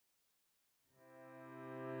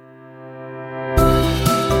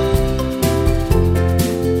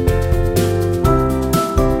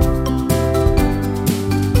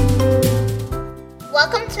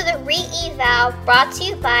Re-Eval brought to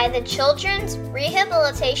you by the Children's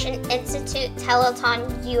Rehabilitation Institute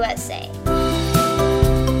Telethon USA.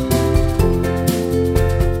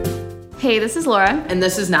 Hey, this is Laura. And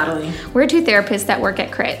this is Natalie. We're two therapists that work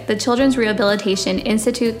at CRIT, the Children's Rehabilitation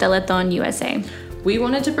Institute Telethon USA. We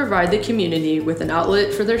wanted to provide the community with an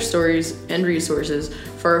outlet for their stories and resources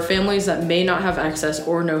for our families that may not have access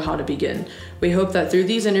or know how to begin. We hope that through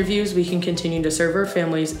these interviews, we can continue to serve our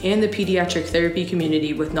families and the pediatric therapy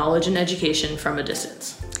community with knowledge and education from a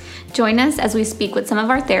distance. Join us as we speak with some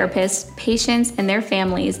of our therapists, patients, and their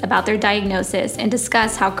families about their diagnosis and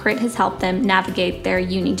discuss how CRIT has helped them navigate their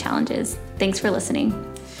unique challenges. Thanks for listening.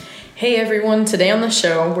 Hey everyone, today on the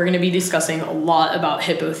show, we're going to be discussing a lot about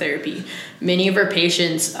hippotherapy. Many of our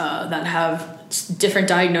patients that have different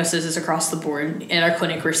diagnoses across the board in our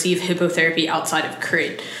clinic receive hippotherapy outside of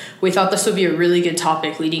CRIT. We thought this would be a really good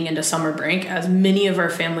topic leading into summer break, as many of our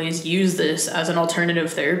families use this as an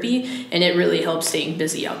alternative therapy, and it really helps staying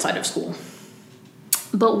busy outside of school.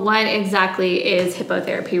 But what exactly is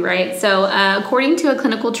hippotherapy, right? So according to a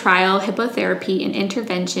clinical trial, hippotherapy, an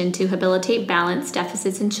intervention to rehabilitate balance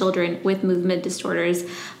deficits in children with movement disorders,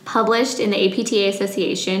 published in the APTA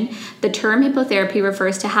Association, the term hippotherapy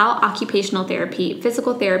refers to how occupational therapy,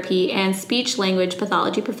 physical therapy, and speech-language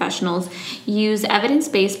pathology professionals use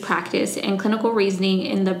evidence-based practice and clinical reasoning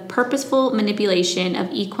in the purposeful manipulation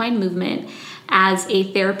of equine movement as a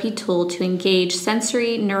therapy tool to engage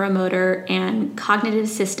sensory, neuromotor, and cognitive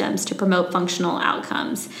systems to promote functional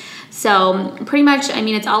outcomes. So pretty much,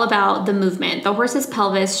 it's all about the movement. The horse's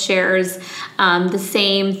pelvis shares the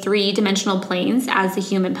same three-dimensional planes as the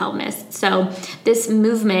human pelvis. So this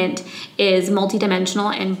movement is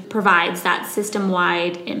multidimensional and provides that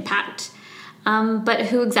system-wide impact. But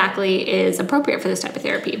who exactly is appropriate for this type of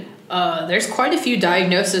therapy? There's quite a few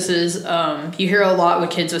diagnoses. You hear a lot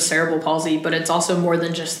with kids with cerebral palsy, but it's also more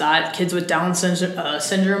than just that. Kids with Down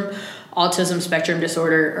syndrome, autism spectrum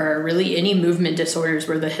disorder, or really any movement disorders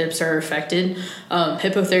where the hips are affected.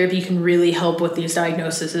 Hippotherapy can really help with these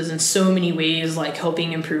diagnoses in so many ways, like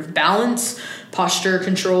helping improve balance, posture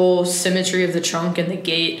control, symmetry of the trunk and the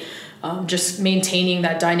gait, just maintaining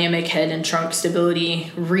that dynamic head and trunk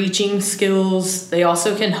stability, reaching skills. They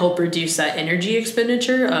also can help reduce that energy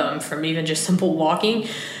expenditure from even just simple walking.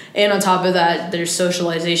 And on top of that, there's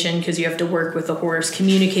socialization, because you have to work with the horse,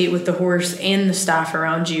 communicate with the horse and the staff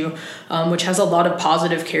around you, which has a lot of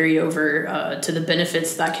positive carryover to the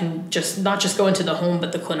benefits that can not just go into the home,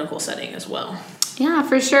 but the clinical setting as well. Yeah,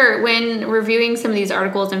 for sure. When reviewing some of these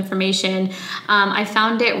articles, information, I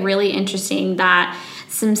found it really interesting that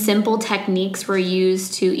some simple techniques were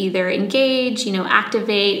used to either engage,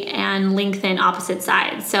 activate, and lengthen opposite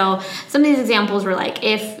sides. So some of these examples were like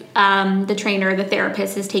if the trainer, the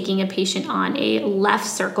therapist, is taking a patient on a left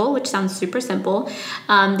circle, which sounds super simple,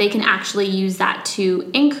 they can actually use that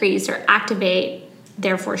to increase or activate,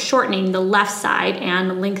 therefore shortening the left side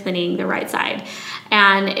and lengthening the right side.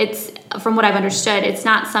 And it's, from what I've understood, it's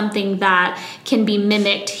not something that can be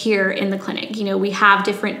mimicked here in the clinic. We have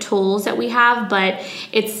different tools that we have, but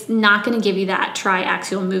it's not going to give you that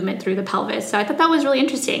triaxial movement through the pelvis. So I thought that was really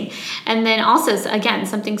interesting. And then also, again,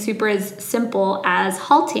 something super as simple as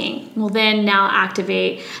halting will then now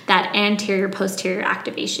activate that anterior-posterior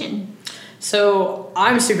activation. So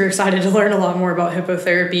I'm super excited to learn a lot more about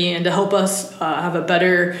hippotherapy and to help us have a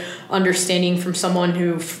better understanding from someone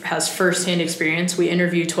who has firsthand experience. We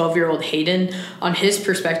interviewed 12-year-old Hayden on his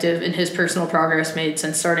perspective and his personal progress made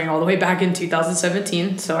since starting all the way back in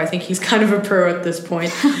 2017. So I think he's kind of a pro at this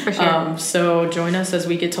point. For sure. So join us as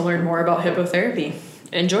we get to learn more about hippotherapy.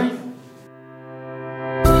 Enjoy.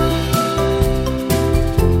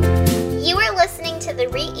 You are listening to the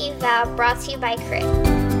Re-Eval brought to you by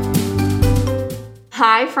CRIT.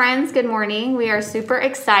 Hi friends, good morning. We are super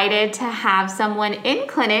excited to have someone in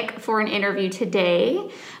clinic for an interview today.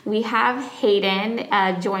 We have Hayden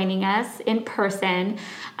joining us in person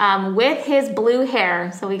with his blue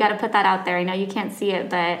hair. So we got to put that out there. I know you can't see it,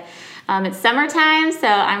 but it's summertime, so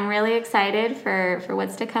I'm really excited for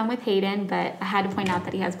what's to come with Hayden, but I had to point out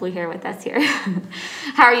that he has blue hair with us here.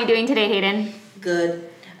 How are you doing today, Hayden? Good.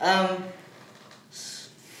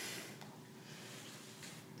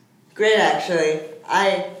 Great, actually.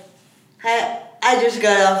 I just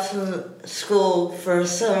got off of school for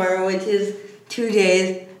summer, which is 2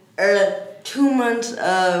 days, or 2 months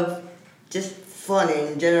of just fun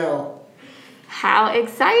in general. How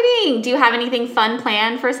exciting! Do you have anything fun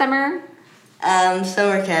planned for summer?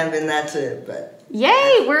 Summer camp, and that's it, but...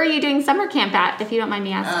 Yay! Where are you doing summer camp at, if you don't mind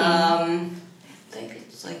me asking? I think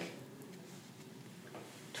it's like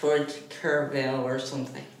towards Kerrville or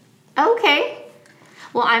something. Okay.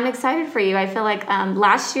 Well, I'm excited for you. I feel like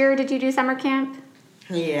last year, did you do summer camp?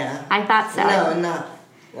 Yeah. I thought so. No, not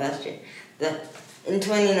last year. In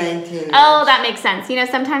 2019. Oh, that makes sense. You know,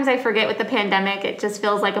 sometimes I forget with the pandemic, it just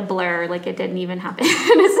feels like a blur, like it didn't even happen.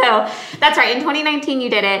 So that's right. In 2019, you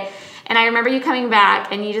did it. And I remember you coming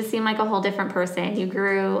back and you just seemed like a whole different person. You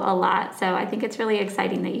grew a lot. So I think it's really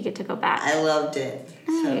exciting that you get to go back. I loved it.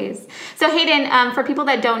 Nice. So Hayden, for people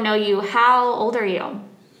that don't know you, how old are you?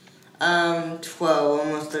 12,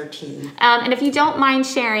 almost 13. And if you don't mind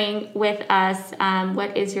sharing with us,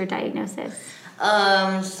 what is your diagnosis?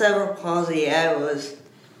 Cerebral palsy. I was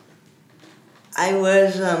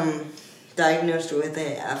diagnosed with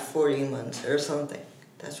it at 40 months or something.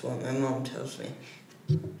 That's what my mom tells me.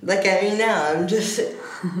 Look at me now. I'm just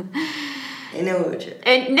in a wheelchair.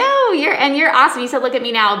 And no, you're awesome. You said look at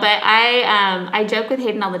me now, but I joke with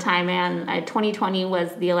Hayden all the time, man. 2020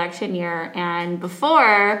 was the election year, and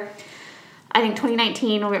before, I think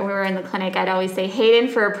 2019, when we were in the clinic, I'd always say Hayden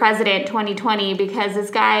for president 2020 because this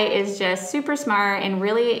guy is just super smart and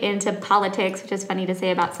really into politics, which is funny to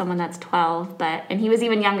say about someone that's 12, and he was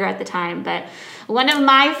even younger at the time. But one of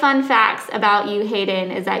my fun facts about you,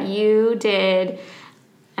 Hayden, is that you did,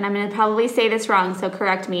 and I'm going to probably say this wrong, so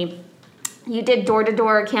correct me, you did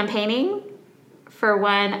door-to-door campaigning for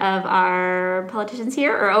one of our politicians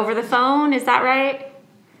here, or over the phone, is that right?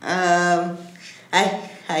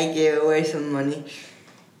 I gave away some money.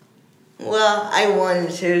 Well, I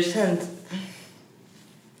wanted to, since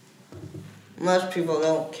most people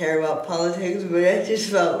don't care about politics, but I just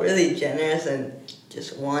felt really generous and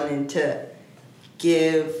just wanted to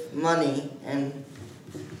give money, and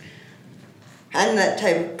I'm that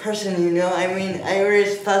type of person, you know. I mean, I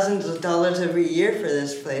raise thousands of dollars every year for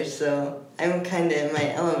this place, so I'm kind of in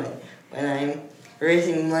my element when I'm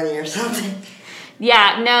raising money or something.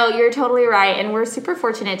 Yeah, no, you're totally right. And we're super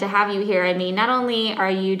fortunate to have you here. I mean, not only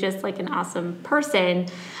are you just like an awesome person,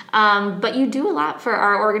 but you do a lot for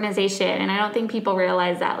our organization. And I don't think people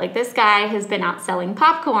realize that. Like, this guy has been out selling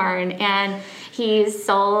popcorn and he's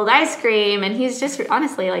sold ice cream, and he's just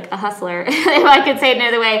honestly like a hustler, if I could say it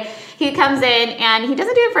another way. He comes in and he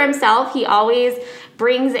doesn't do it for himself. He always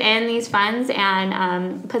brings in these funds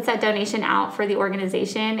and puts that donation out for the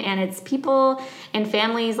organization. And it's people and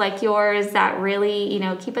families like yours that really, you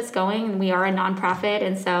know, keep us going. And we are a nonprofit,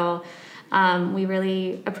 and so we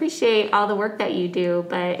really appreciate all the work that you do.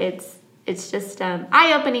 But it's just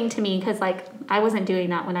eye-opening to me because, like, I wasn't doing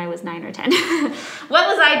that when I was 9 or 10. What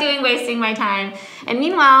was I doing wasting my time? And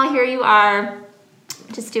meanwhile, here you are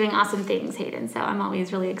just doing awesome things, Hayden. So I'm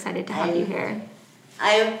always really excited to have you here.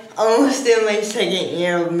 I'm almost in my second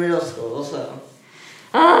year of middle school, so.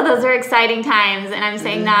 Oh, those are exciting times, and I'm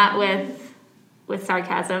saying that with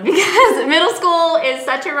sarcasm because middle school is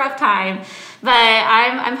such a rough time. But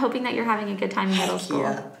I'm hoping that you're having a good time in middle school.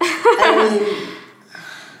 Yeah. I mean,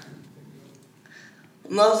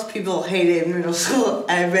 most people hated middle school.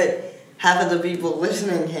 I bet half of the people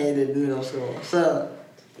listening hated middle school. So.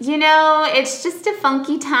 You know, it's just a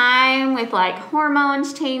funky time with like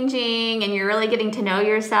hormones changing and you're really getting to know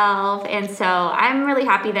yourself. And so I'm really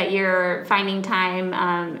happy that you're finding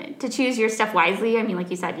time to choose your stuff wisely. I mean, like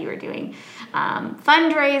you said, you were doing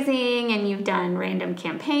fundraising and you've done random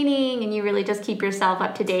campaigning and you really just keep yourself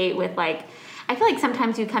up to date with, like, I feel like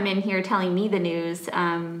sometimes you come in here telling me the news,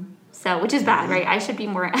 so, which is bad, right? I should be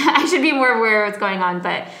more aware of what's going on,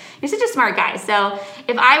 but you're such a smart guy. So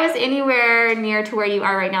if I was anywhere near to where you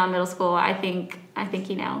are right now in middle school, I think,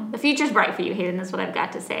 you know, the future's bright for you, Hayden, is what I've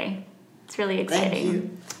got to say. It's really exciting. Thank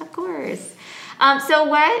you. Of course. So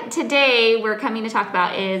what today we're coming to talk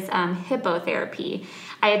about is hippotherapy.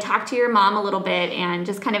 I had talked to your mom a little bit, and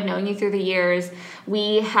just kind of knowing you through the years,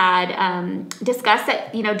 we had discussed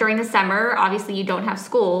that, you know, during the summer, obviously you don't have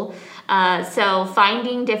school, so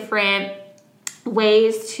finding different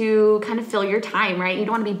ways to kind of fill your time, right? You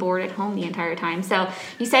don't want to be bored at home the entire time. So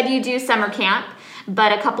you said you do summer camp,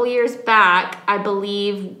 but a couple years back, I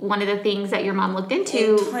believe one of the things that your mom looked into...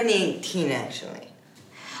 In 2018, actually.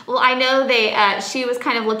 Well, I know she was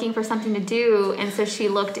kind of looking for something to do, and so she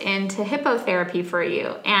looked into hippotherapy for you.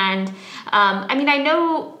 And I mean, I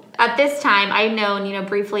know at this time, I've known, you know,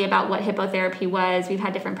 briefly about what hippotherapy was. We've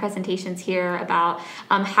had different presentations here about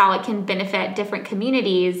how it can benefit different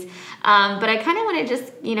communities. But I kind of want to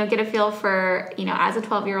just, you know, get a feel for, you know, as a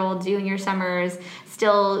 12-year-old doing your summers,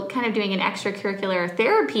 still kind of doing an extracurricular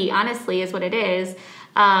therapy, honestly, is what it is.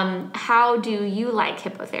 How do you like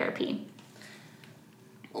hippotherapy?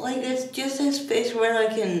 Like, it's just a space where I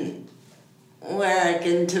can,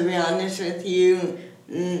 to be honest with you,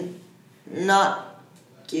 not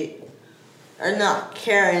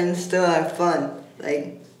care and still have fun.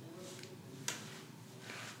 Like,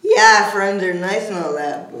 Yeah, friends are nice and all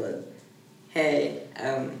that, but hey,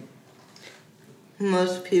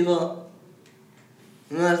 most people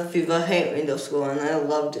hate middle school, and I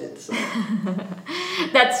loved it. So.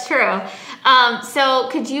 That's true. So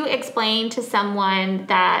could you explain to someone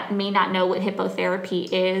that may not know what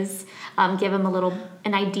hippotherapy is, give them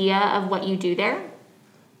an idea of what you do there?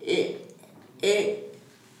 It,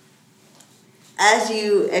 as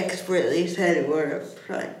you expertly said,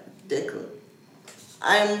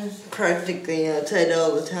 I'm practically outside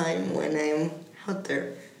all the time when I'm out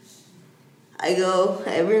there. I go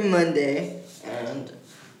every Monday, and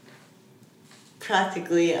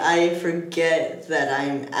practically I forget that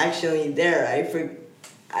I'm actually there.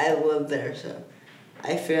 I live there, so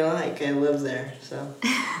I feel like I live there. So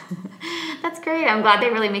That's great. I'm glad they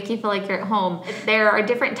really make you feel like you're at home. There are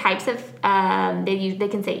different types of, they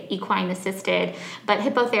can say equine assisted, but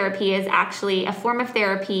hippotherapy is actually a form of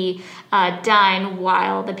therapy done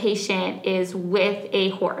while the patient is with a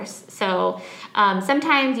horse. So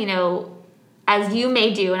sometimes, as you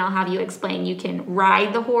may do, and I'll have you explain, you can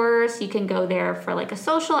ride the horse, you can go there for like a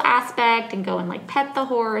social aspect and go and like pet the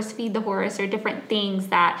horse, feed the horse, or different things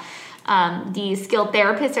that these skilled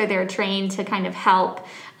therapists are there trained to kind of help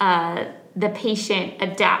the patient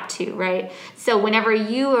adapt to, right? So whenever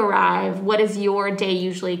you arrive, what does your day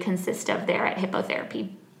usually consist of there at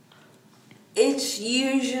hippotherapy? it's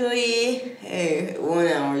usually a 1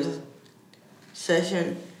 hour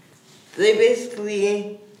session. They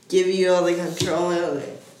basically give you all the control.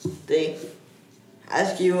 They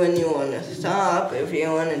ask you when you want to stop, if you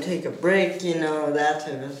want to take a break, that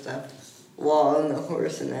type of stuff, while on the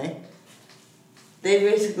horse, and they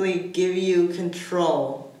basically give you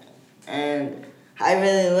control. And I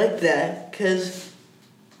really like that, because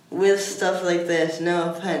with stuff like this,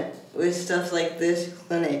 with stuff like this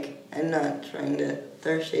clinic, I'm not trying to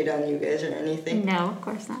throw shade on you guys or anything. No, of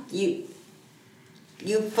course not. You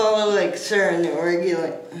follow like certain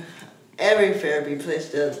every therapy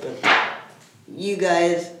place does, but you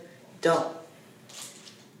guys don't.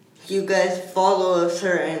 You guys follow a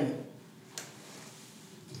certain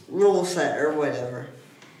rule set or whatever.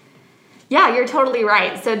 Yeah, you're totally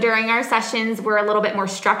right. So during our sessions, we're a little bit more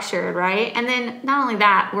structured, right? And then not only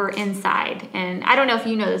that, we're inside. And I don't know if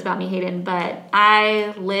you know this about me, Hayden, but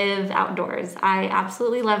I live outdoors. I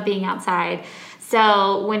absolutely love being outside.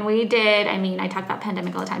 So when we did, I talk about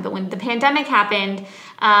pandemic all the time, but when the pandemic happened,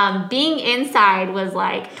 being inside was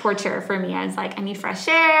like torture for me. I was like, I need fresh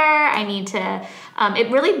air. I need to, it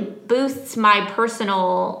really boosts my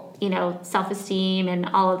personal self-esteem and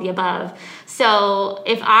all of the above. So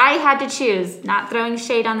if I had to choose, not throwing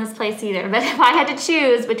shade on this place either, but if I had to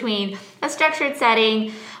choose between a structured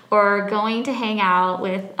setting or going to hang out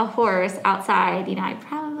with a horse outside, I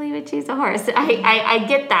probably would choose a horse. I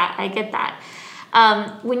get that.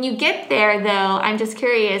 When you get there, though, I'm just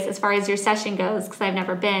curious as far as your session goes, because I've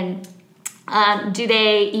never been. Do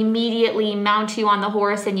they immediately mount you on the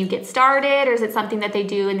horse and you get started, or is it something that they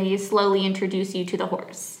do and they slowly introduce you to the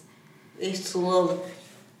horse? They slowly,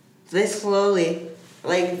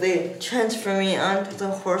 they transfer me onto the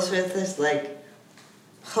horse with this,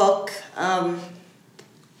 hook,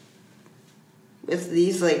 with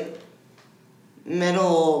these,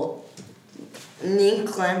 metal knee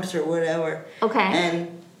clamps or whatever. Okay.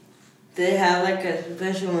 And they have, a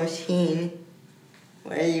special machine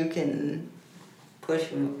where you can push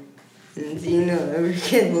them. And, every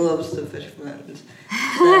kid loves to push buttons.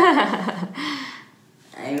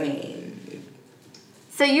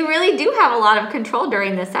 So you really do have a lot of control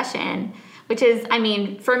during this session, which is,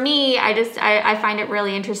 for me, I find it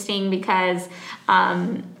really interesting because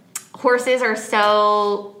horses are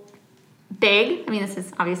so big. This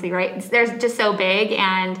is obviously right. They're just so big,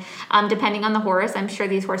 and depending on the horse, I'm sure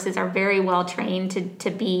these horses are very well trained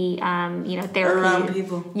to be, therapy. Around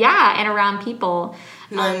people. Yeah, and around people.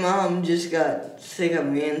 My mom just got sick of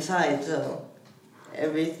me inside, so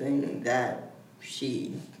everything that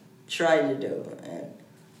she tried to do and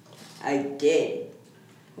I did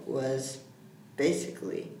was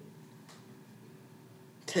basically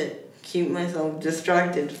to keep myself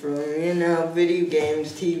distracted from, video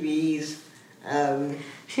games, TVs.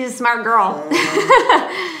 She's a smart girl.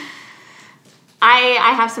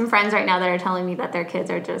 I have some friends right now that are telling me that their kids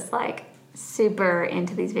are just super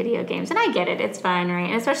into these video games, and I get it. It's fun, right?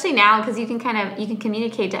 And especially now because you can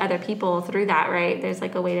communicate to other people through that, right? There's a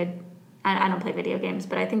way to. I don't play video games,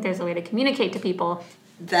 but I think there's a way to communicate to people.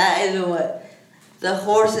 That is what the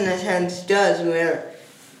horse, in a sense, does, where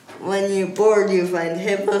when you're bored, you find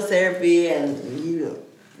hippotherapy and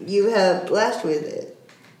you have a blast with it.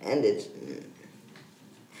 And it's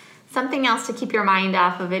something else to keep your mind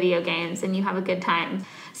off of video games, and you have a good time.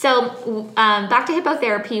 So back to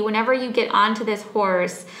hippotherapy, whenever you get onto this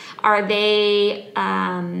horse, are they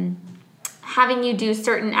having you do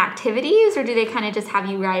certain activities, or do they kind of just have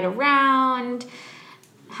you ride around?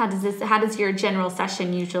 How does your general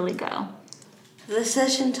session usually go? The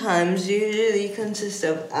session times usually consist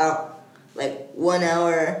of 1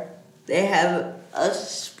 hour. They have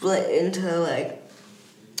us split into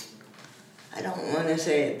I don't want to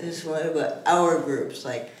say it this way, but hour groups,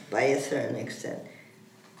 by a certain extent.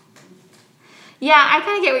 Yeah, I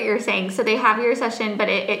kind of get what you're saying. So they have your session,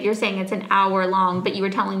 but you're saying it's an hour long, but you were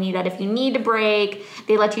telling me that if you need a break,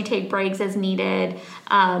 they let you take breaks as needed.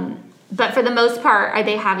 But for the most part, are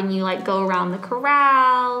they having you go around the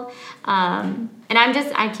corral? And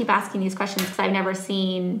I keep asking these questions because I've never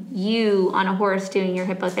seen you on a horse doing your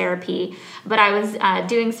hippotherapy. But I was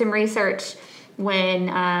doing some research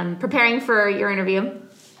when preparing for your interview.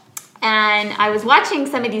 And I was watching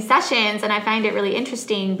some of these sessions, and I find it really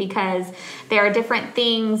interesting because there are different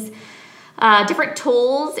things, different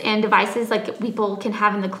tools and devices people can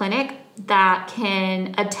have in the clinic that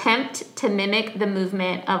can attempt to mimic the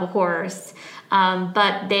movement of a horse,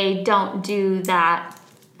 but they don't do that.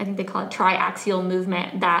 I think they call it triaxial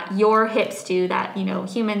movement that your hips do, that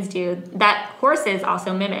humans do, that horses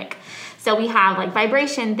also mimic. So we have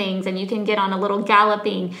vibration things, and you can get on a little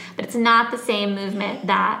galloping, but it's not the same movement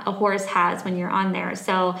that a horse has when you're on there.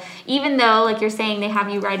 So even though, you're saying, they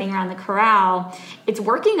have you riding around the corral, it's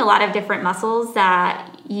working a lot of different muscles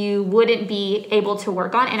that you wouldn't be able to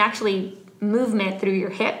work on, and actually movement through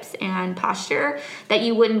your hips and posture that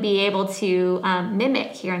you wouldn't be able to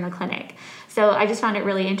mimic here in the clinic. So I just found it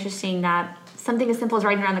really interesting that something as simple as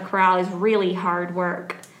riding around the corral is really hard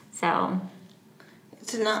work. So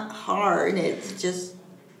it's not hard. It's just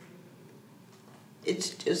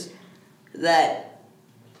that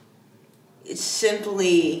it's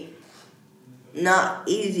simply not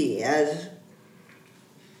easy, and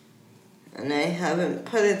I haven't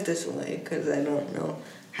put it this way because I don't know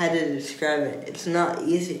how to describe it. It's not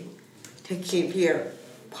easy to keep your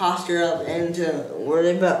posture up and to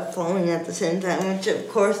worry about falling at the same time, which of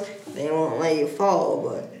course they won't let you fall,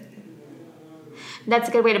 but that's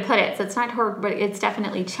a good way to put it. So it's not hard, but it's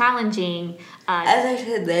definitely challenging. As I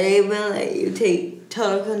said, they will let you take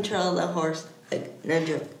total control of the horse, no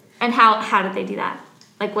joke. And how did they do that?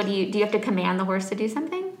 What do you have to command the horse to do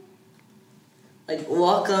something?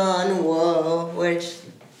 Walk on, whoa, which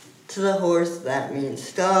to the horse that means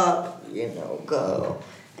stop, go,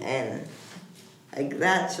 and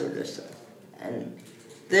that sort of stuff. And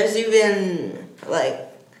there's even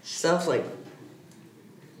stuff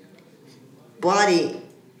body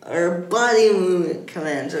movement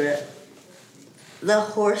commands where the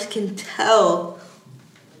horse can tell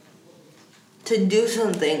to do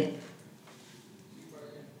something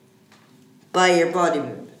by your body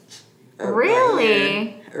movements.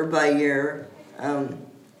 Really? Or by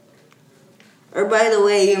the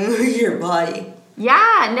way you move your body.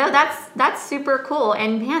 Yeah, no, that's super cool.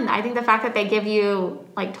 And man, I think the fact that they give you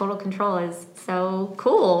total control is so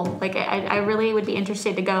cool. I really would be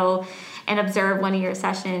interested to go and observe one of your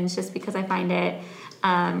sessions, just because I find it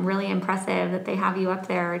really impressive that they have you up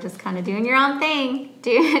there just kind of doing your own thing,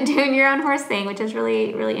 doing your own horse thing, which is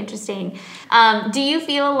really, really interesting. Do you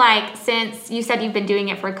feel since you said you've been doing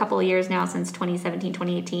it for a couple of years now, since 2017,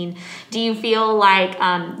 2018, do you feel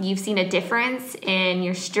you've seen a difference in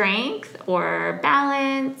your strength or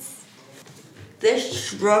balance? They're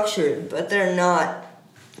structured, but they're not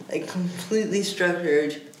completely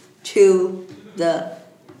structured to the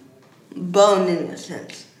bone in a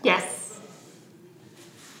sense. Yes.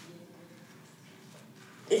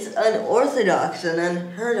 It's unorthodox and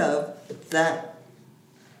unheard of that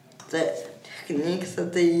the techniques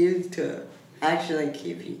that they use to actually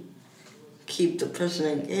keep the person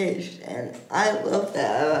engaged, and I love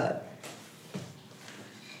that about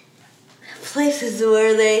places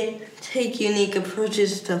where they take unique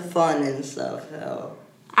approaches to fun and stuff. So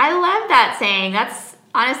I love that saying. That's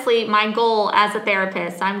honestly my goal as a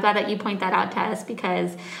therapist. I'm glad that you point that out to us,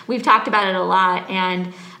 because we've talked about it a lot.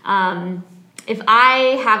 And if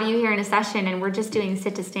I have you here in a session and we're just doing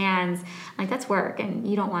sit to stands, that's work, and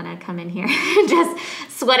you don't want to come in here and just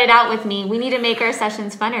sweat it out with me. We need to make our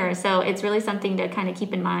sessions funner. So it's really something to kind of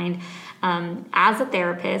keep in mind as a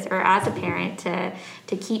therapist or as a parent to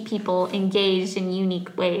keep people engaged in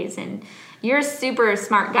unique ways. And you're a super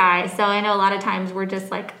smart guy, so I know a lot of times we're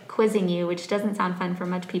just quizzing you, which doesn't sound fun for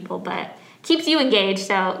much people, but keeps you engaged,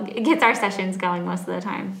 so it gets our sessions going most of the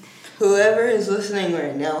time. Whoever is listening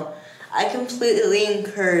right now, I completely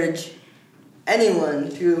encourage anyone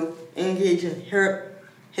to engage in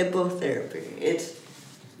hippotherapy.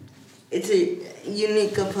 it's a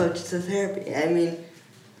unique approach to therapy. I mean,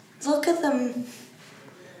 look at them.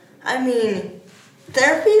 I mean,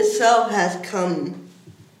 therapy itself has come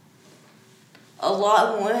a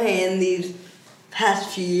long way in these past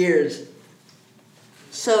few years.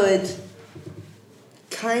 So it's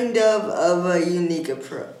kind of a unique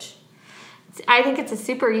approach. I think it's a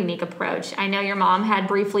super unique approach. I know your mom had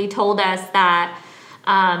briefly told us that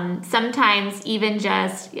sometimes even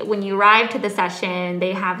just when you arrive to the session,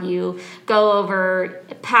 they have you go over,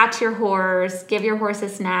 pat your horse, give your horse a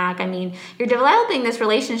snack. I mean, you're developing this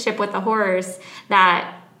relationship with the horse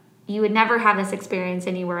that you would never have this experience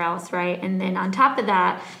anywhere else, right? And then on top of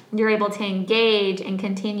that, you're able to engage and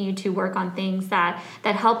continue to work on things that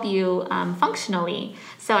help you And functionally.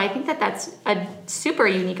 So I think that's a super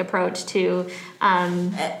unique approach to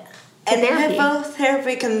therapy.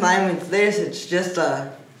 Hippotherapy combined with this, it's just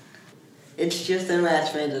a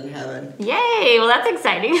match made in heaven. Yay! Well, that's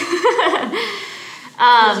exciting.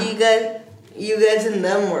 'Cause you guys and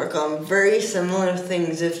them work on very similar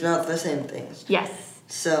things, if not the same things. Yes.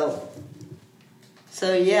 So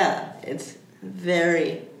yeah, it's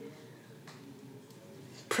very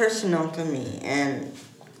personal to me, and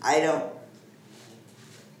I don't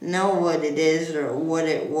know what it is or what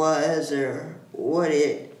it was or what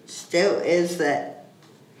it still is that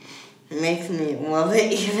makes me love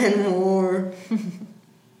it even more.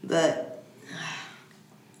 But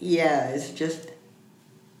yeah, it's just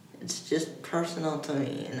personal to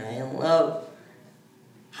me, and I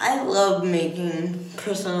love making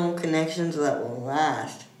personal connections that will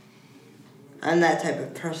last. I'm that type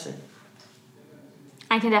of person.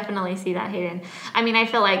 I can definitely see that, Hayden. I mean, I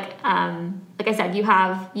feel like I said, you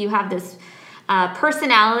have this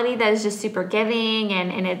personality that is just super giving,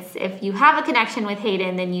 and it's, if you have a connection with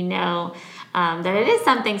Hayden, then you know that it is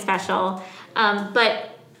something special.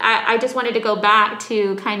 But I just wanted to go back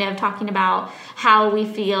to kind of talking about how we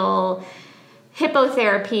feel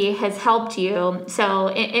hippotherapy has helped you. So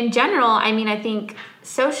in general, I mean, I think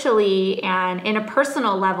socially and in a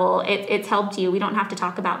personal level, it's helped you. We don't have to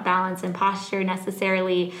talk about balance and posture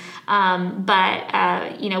necessarily, but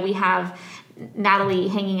we have Natalie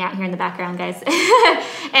hanging out here in the background, guys.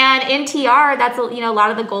 And in TR, that's a lot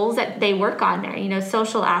of the goals that they work on there,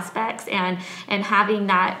 social aspects and having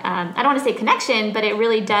that, I don't want to say connection, but it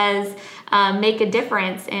really does make a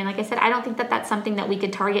difference. And like I said, I don't think that that's something that we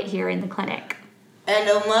could target here in the clinic. And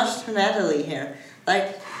almost Natalie here.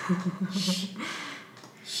 Like,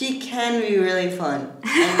 she can be really fun.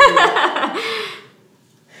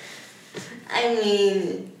 I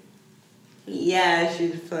mean, yeah,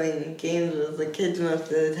 she's playing games with the kids most of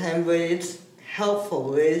the time, but it's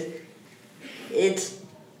helpful. It's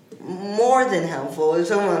more than helpful.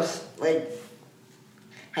 It's almost like,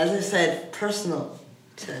 as I said, personal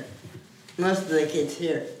to most of the kids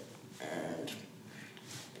here. And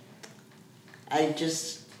I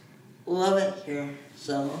just love it here,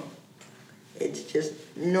 so it's just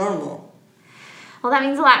normal. Well, that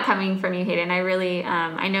means a lot coming from you, Hayden. I really,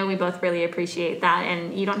 I know we both really appreciate that,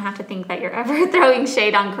 and you don't have to think that you're ever throwing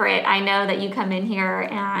shade on Crit. I know that you come in here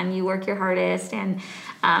and you work your hardest, and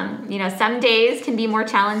some days can be more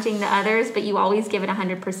challenging than others, but you always give it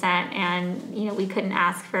 100%, and we couldn't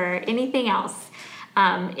ask for anything else.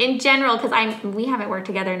 In general, because we haven't worked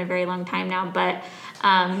together in a very long time now, but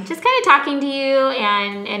just kind of talking to you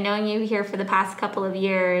and knowing you here for the past couple of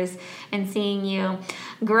years and seeing you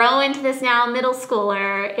grow into this now middle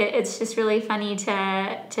schooler, it's just really funny to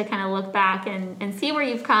kind of look back and see where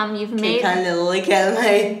you've come. You've made kind of look at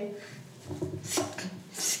my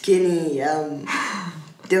skinny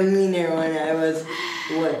demeanor when I was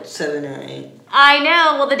 7 or 8. I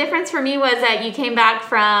know. Well, the difference for me was that you came back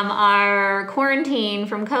from our quarantine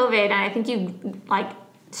from COVID, and I think you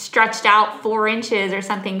stretched out 4 inches or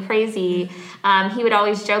something crazy. He would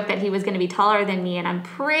always joke that he was going to be taller than me, and I'm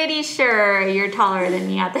pretty sure you're taller than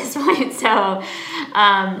me at this point. So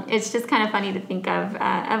it's just kind of funny to think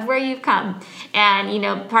of where you've come.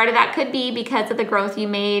 And, part of that could be because of the growth you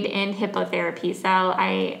made in hippotherapy. So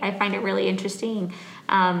I find it really interesting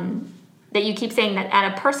that you keep saying that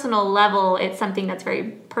at a personal level, it's something that's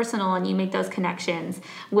very personal, and you make those connections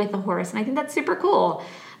with the horse. And I think that's super cool.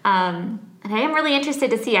 And I am really interested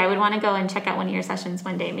to see. I would want to go and check out one of your sessions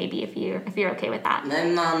one day, maybe, if you're okay with that. My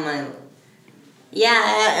mom might.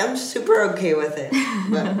 Yeah, I'm super okay with it.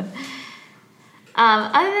 But.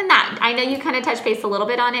 Other than that, I know you kind of touched base a little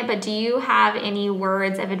bit on it, but do you have any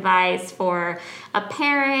words of advice for a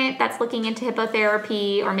parent that's looking into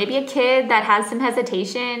hippotherapy, or maybe a kid that has some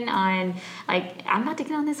hesitation on, I'm about to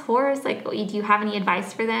get on this horse? Do you have any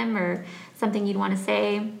advice for them or something you'd want to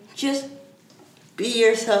say? Just be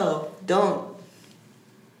yourself. Don't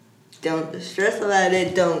don't stress about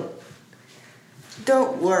it.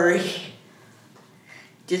 Don't worry.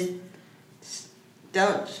 Just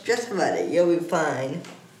don't stress about it. You'll be fine.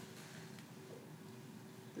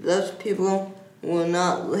 Those people will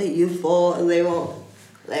not let you fall. They won't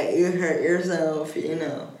let you hurt yourself,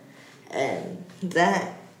 And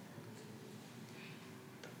that,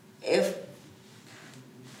 if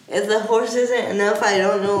the horse isn't enough, I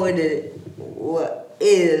don't know what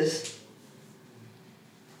is.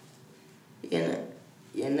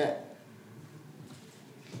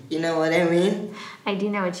 You know what I mean? I do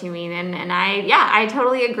know what you mean, and I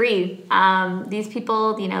totally agree. These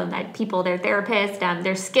people, they're therapists,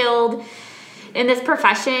 they're skilled in this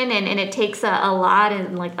profession, and it takes a lot,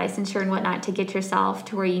 and like licensure and whatnot, to get yourself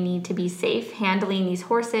to where you need to be safe handling these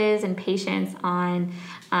horses and patients on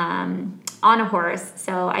a horse.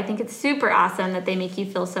 So I think it's super awesome that they make you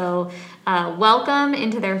feel so welcome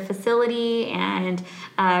into their facility, and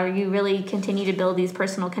you really continue to build these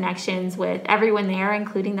personal connections with everyone there,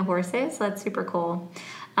 including the horses. So that's super cool.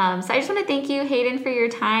 So I just want to thank you, Hayden, for your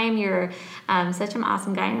time. You're such an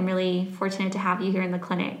awesome guy, and I'm really fortunate to have you here in the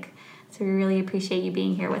clinic. So we really appreciate you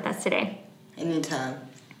being here with us today. Anytime.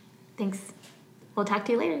 Thanks. We'll talk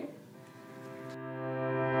to you later.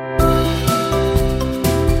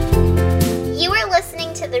 You are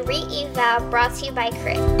listening to the Re-Eval brought to you by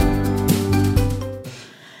Crit.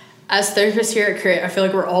 As therapists here at Crit, I feel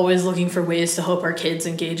like we're always looking for ways to help our kids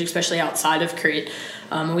engage, especially outside of Crit.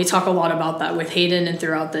 And we talk a lot about that with Hayden and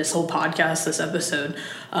throughout this whole podcast, this episode.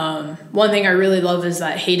 One thing I really love is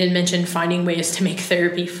that Hayden mentioned finding ways to make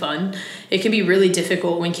therapy fun. It can be really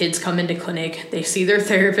difficult when kids come into clinic, they see their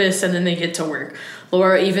therapist, and then they get to work.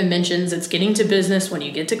 Laura even mentions it's getting to business when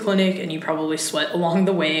you get to clinic, and you probably sweat along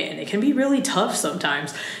the way, and it can be really tough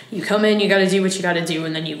sometimes. You come in, you got to do what you got to do,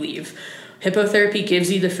 and then you leave. Hippotherapy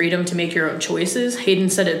gives you the freedom to make your own choices. Hayden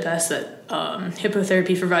said it best that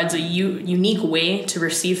hippotherapy provides a unique way to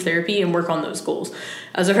receive therapy and work on those goals.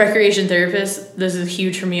 As a recreation therapist, this is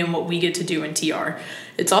huge for me and what we get to do in TR.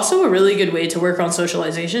 It's also a really good way to work on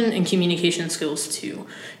socialization and communication skills too.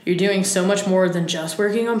 You're doing so much more than just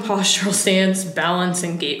working on postural stance, balance,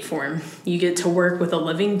 and gait form. You get to work with a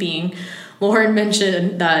living being. Lauren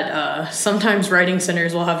mentioned that sometimes riding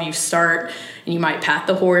centers will have you start and you might pat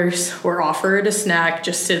the horse or offer it a snack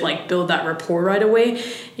just to like build that rapport right away.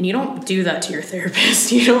 And you don't do that to your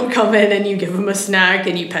therapist. You don't come in and you give them a snack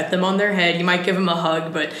and you pet them on their head. You might give them a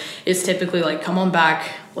hug, but it's typically like, come on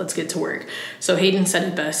back, let's get to work. So Hayden said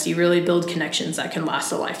it best. You really build connections that can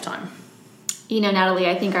last a lifetime. Natalie,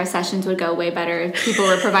 I think our sessions would go way better if people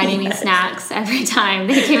were providing me snacks every time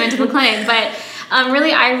they came into the clinic. But I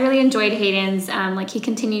really enjoyed Hayden's, he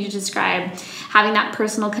continued to describe having that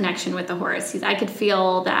personal connection with the horse. I could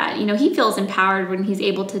feel that, he feels empowered when he's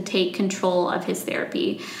able to take control of his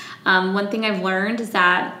therapy. One thing I've learned is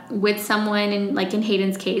that with someone, in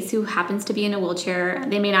Hayden's case, who happens to be in a wheelchair,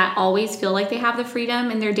 they may not always feel like they have the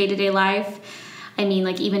freedom in their day-to-day life.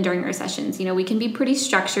 Even during our sessions, we can be pretty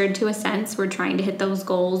structured to a sense. We're trying to hit those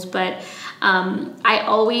goals, but I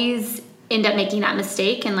always end up making that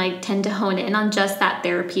mistake and tend to hone in on just that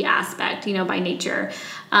therapy aspect, by nature.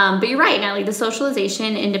 But you're right, Natalie, the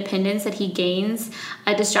socialization, independence that he gains,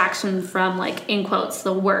 a distraction from in quotes,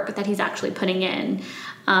 the work that he's actually putting in.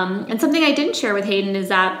 And something I didn't share with Hayden is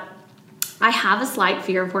that I have a slight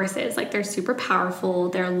fear of horses. They're super powerful,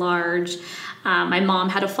 they're large. My mom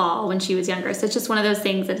had a fall when she was younger. So it's just one of those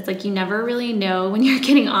things that it's you never really know when you're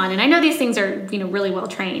getting on. And I know these things are, really well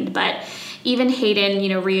trained, but even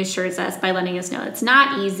Hayden, reassures us by letting us know it's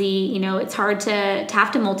not easy. It's hard to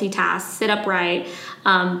have to multitask, sit upright.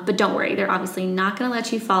 But don't worry, they're obviously not going to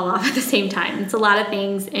let you fall off at the same time. It's a lot of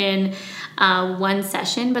things in one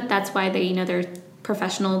session, but that's why they're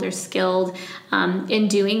professional, they're skilled in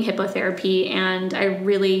doing hippotherapy, and I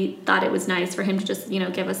really thought it was nice for him to just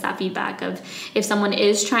give us that feedback of if someone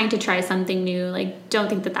is trying to try something new, don't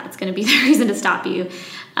think that that's going to be the reason to stop you.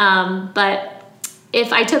 But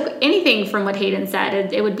if I took anything from what Hayden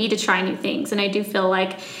said, it would be to try new things. And I do feel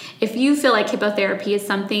like if you feel like hippotherapy is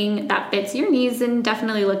something that fits your needs, then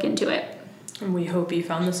definitely look into it. And we hope you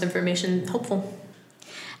found this information helpful.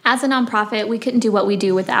 As a nonprofit, we couldn't do what we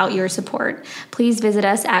do without your support. Please visit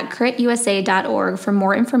us at critusa.org for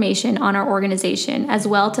more information on our organization, as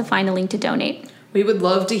well to find a link to donate. We would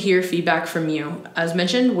love to hear feedback from you. As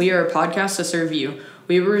mentioned, we are a podcast to serve you.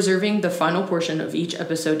 We are reserving the final portion of each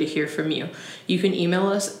episode to hear from you. You can email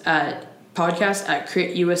us at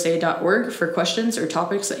podcast@critusa.org for questions or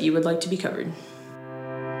topics that you would like to be covered.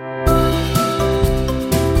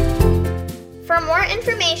 For more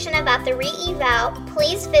information about the Re-Eval,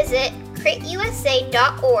 please visit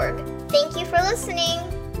critusa.org. Thank you for listening.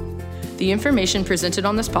 The information presented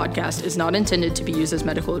on this podcast is not intended to be used as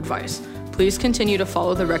medical advice. Please continue to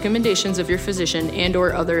follow the recommendations of your physician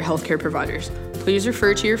and/or other healthcare providers. Please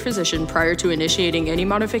refer to your physician prior to initiating any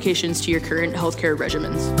modifications to your current healthcare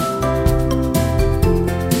regimens.